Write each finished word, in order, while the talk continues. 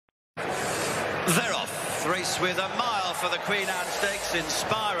8th, race with a mile for the Queen Anne Stakes.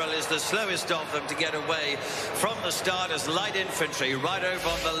 Inspiral is the slowest of them to get away from the start as light infantry right over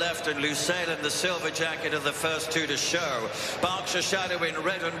on the left, and Lucille in the silver jacket are the first two to show. Berkshire Shadow in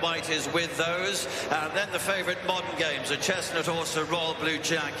red and white is with those, and then the favourite Modern Games, a chestnut horse, a royal blue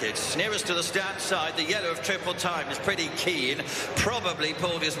jacket. Nearest to the stand side, the yellow of Triple Time is pretty keen, probably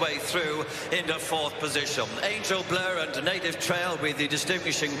pulled his way through into 4th position. Angel Blur and Native Trail with the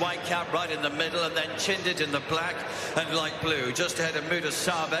distinguishing white cap right in the middle, and then Chindit in the black and light blue. Just ahead of Muda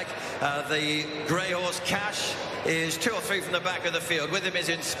Sabek, the grey horse Cash is 2 or 3 from the back of the field. With him is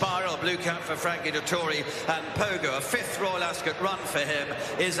Inspiral, blue cap for Frankie Dettori, and Pogo. A 5th Royal Ascot run for him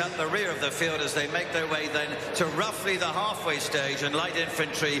is at the rear of the field as they make their way then to roughly the halfway stage, and light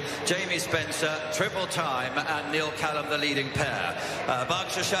infantry, Jamie Spencer, Triple Time and Neil Callan the leading pair.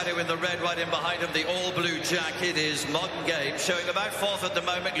 Berkshire Shadow in the red, right in behind him, the all blue jacket is Modern Game, showing about 4th at the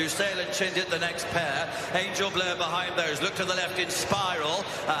moment. Lucille and Chindit the next pair. Angel Blur behind those. Look to the left, Inspiral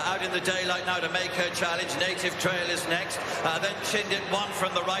out in the daylight now to make her challenge. Native Trail is next. Then Chindit one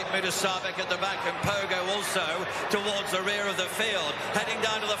from the right, Muda Sabek at the back, and Pogo also towards the rear of the field. Heading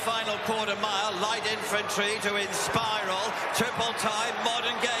down to the final quarter mile, light infantry to Inspiral. Triple Time,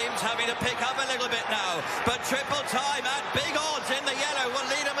 Modern Games having to pick up a little bit now, but Triple Time at big odds in the yellow will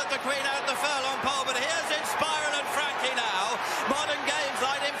lead him at the Queen out the furlong pole. But here's Inspiral and Frankie now. Modern Games,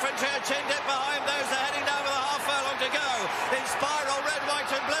 light infantry, Chindit behind those. They're heading down with a half furlong to go. Inspiral, red,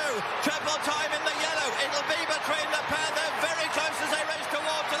 white and blue. Triple Time in the yellow. It'll be between the pair. They're very close as they race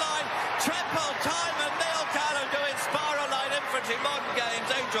towards the line. Triple Time and Neil Callan to Inspiral, light infantry, Modern Games,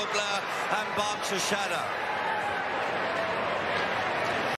 Angel Blur and Berkshire Shadow.